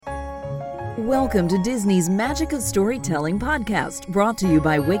Welcome to Disney's Magic of Storytelling podcast, brought to you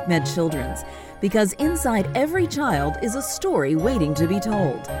by WakeMed Children's. Because inside every child is a story waiting to be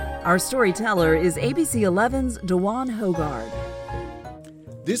told. Our storyteller is ABC 11's Dewan Hogard.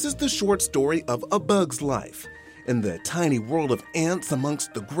 This is the short story of A Bug's Life. In the tiny world of ants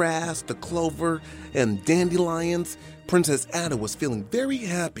amongst the grass, the clover, and dandelions, Princess Ada was feeling very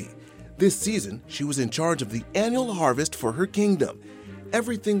happy. This season, she was in charge of the annual harvest for her kingdom.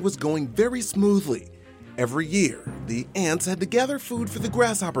 Everything was going very smoothly. Every year, the ants had to gather food for the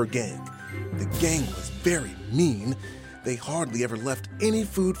grasshopper gang. The gang was very mean. They hardly ever left any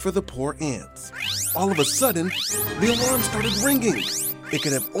food for the poor ants. All of a sudden, the alarm started ringing. It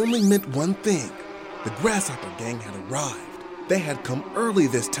could have only meant one thing. The grasshopper gang had arrived. They had come early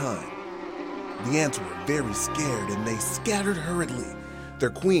this time. The ants were very scared and they scattered hurriedly. Their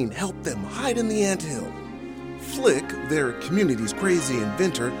queen helped them hide in the anthill. Flick, their community's crazy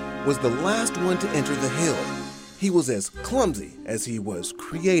inventor, was the last one to enter the hill. He was as clumsy as he was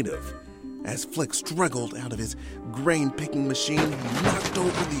creative. As Flick struggled out of his grain-picking machine, he knocked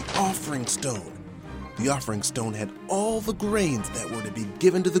over the offering stone. The offering stone had all the grains that were to be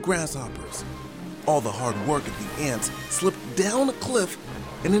given to the grasshoppers. All the hard work of the ants slipped down a cliff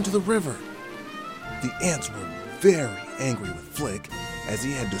and into the river. The ants were very angry with Flick, as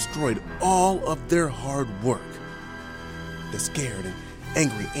he had destroyed all of their hard work. The scared and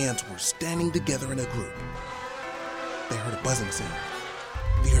angry ants were standing together in a group. They heard a buzzing sound.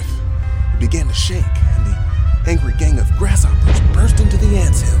 The earth began to shake, and the angry gang of grasshoppers burst into the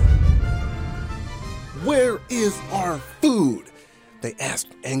anthill. "Where is our food?" they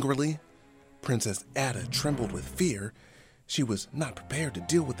asked angrily. Princess Ada trembled with fear. She was not prepared to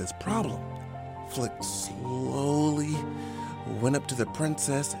deal with this problem. Flick slowly went up to the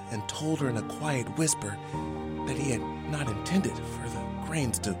princess and told her in a quiet whisper that he had not intended for the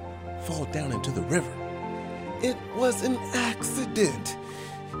grains to fall down into the river. It was an accident.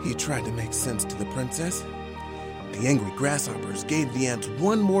 He tried to make sense to the princess. The angry grasshoppers gave the ants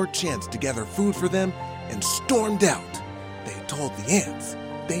one more chance to gather food for them and stormed out. They told the ants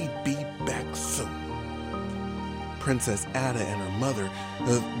they'd be back soon. Princess Ada and her mother,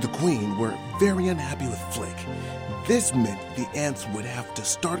 the queen, were very unhappy with Flick. This meant the ants would have to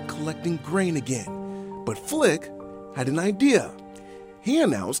start collecting grain again. But Flick had an idea. He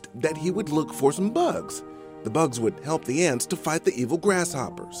announced that he would look for some bugs. The bugs would help the ants to fight the evil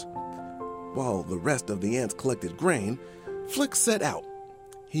grasshoppers. While the rest of the ants collected grain, Flick set out.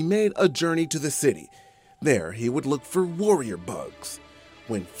 He made a journey to the city. There, he would look for warrior bugs.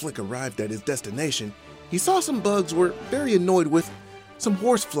 When Flick arrived at his destination, he saw some bugs were very annoyed with some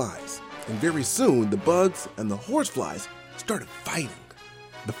horseflies. And very soon, the bugs and the horseflies started fighting.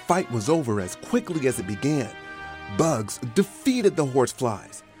 The fight was over as quickly as it began. Bugs defeated the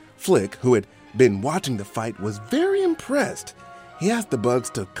horseflies. Flick, who had been watching the fight, was very impressed. He asked the bugs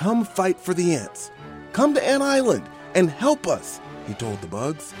to come fight for the ants. "Come to Ant Island and help us," he told the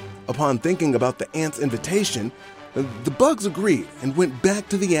bugs. Upon thinking about the ants' invitation, the bugs agreed and went back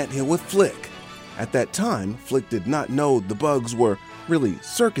to the anthill with Flick. At that time, Flick did not know the bugs were really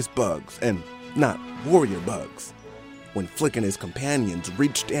circus bugs and not warrior bugs. When Flick and his companions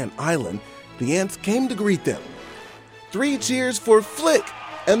reached Ant Island, the ants came to greet them. "3 cheers for Flick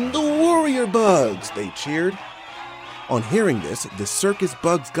and the warrior bugs," they cheered. On hearing this, the circus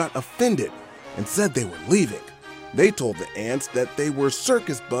bugs got offended and said they were leaving. They told the ants that they were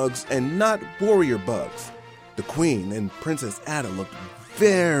circus bugs and not warrior bugs. The queen and Princess Ada looked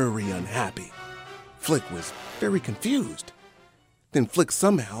very unhappy. Flick was very confused. Then Flick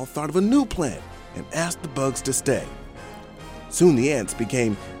somehow thought of a new plan and asked the bugs to stay. Soon the ants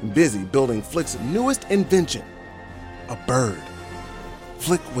became busy building Flick's newest invention, a bird.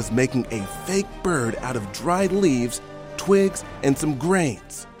 Flick was making a fake bird out of dried leaves, twigs, and some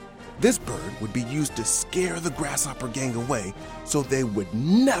grains. This bird would be used to scare the grasshopper gang away so they would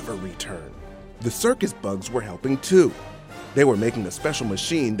never return. The circus bugs were helping too. They were making a special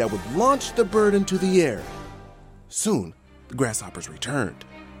machine that would launch the bird into the air. Soon, the grasshoppers returned.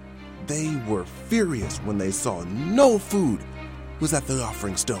 They were furious when they saw no food was at the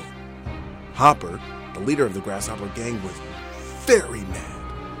offering stone. Hopper, the leader of the grasshopper gang, was very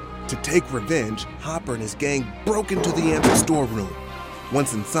mad. To take revenge, Hopper and his gang broke into the ants' storeroom.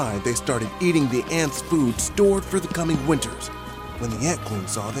 Once inside, they started eating the ants' food stored for the coming winters. When the ant queen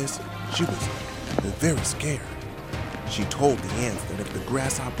saw this, she was very scared. She told the ants that if the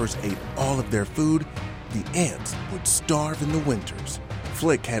grasshoppers ate all of their food, the ants would starve in the winters.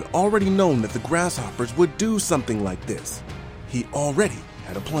 Flick had already known that the grasshoppers would do something like this. He already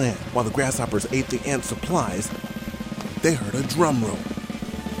had a plan. While the grasshoppers ate the ant supplies, they heard a drum roll.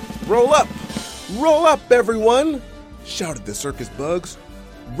 "Roll up!" "Roll up, everyone!" shouted the circus bugs.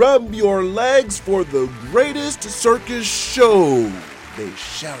 "Rub your legs for the greatest circus show!" they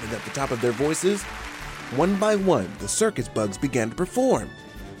shouted at the top of their voices. One by one, the circus bugs began to perform.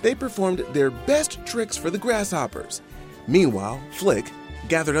 They performed their best tricks for the grasshoppers. Meanwhile, Flick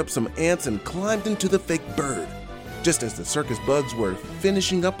gathered up some ants and climbed into the fake bird. Just as the circus bugs were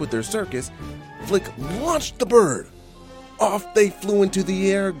finishing up with their circus, Flick launched the bird. Off they flew into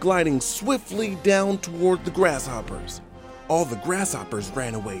the air, gliding swiftly down toward the grasshoppers. All the grasshoppers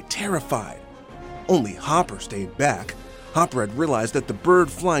ran away, terrified. Only Hopper stayed back. Hopper had realized that the bird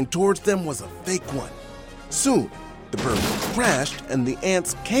flying towards them was a fake one. Soon, the bird crashed and the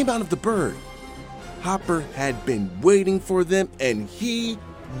ants came out of the bird. Hopper had been waiting for them and he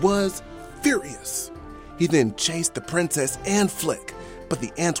was furious. He then chased the princess and Flick, but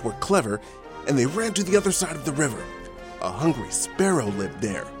the ants were clever and they ran to the other side of the river. A hungry sparrow lived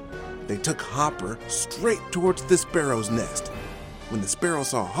there. They took Hopper straight towards the sparrow's nest. When the sparrow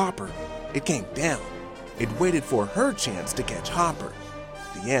saw Hopper, it came down. It waited for her chance to catch Hopper.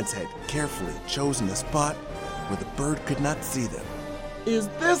 The ants had carefully chosen a spot where the bird could not see them. "Is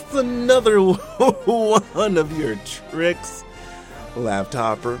this another one of your tricks?" laughed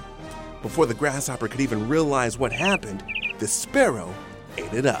Hopper. Before the grasshopper could even realize what happened, the sparrow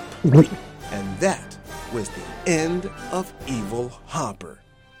ate it up. And that was the end of evil Hopper.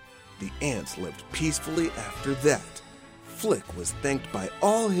 The ants lived peacefully after that. Flick was thanked by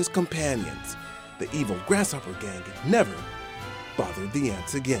all his companions. The evil grasshopper gang never bothered the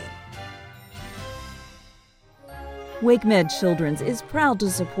ants again. WakeMed Children's is proud to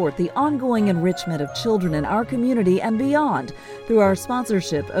support the ongoing enrichment of children in our community and beyond through our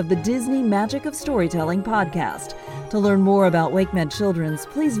sponsorship of the Disney Magic of Storytelling podcast. To learn more about WakeMed Children's,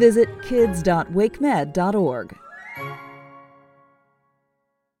 please visit kids.wakemed.org.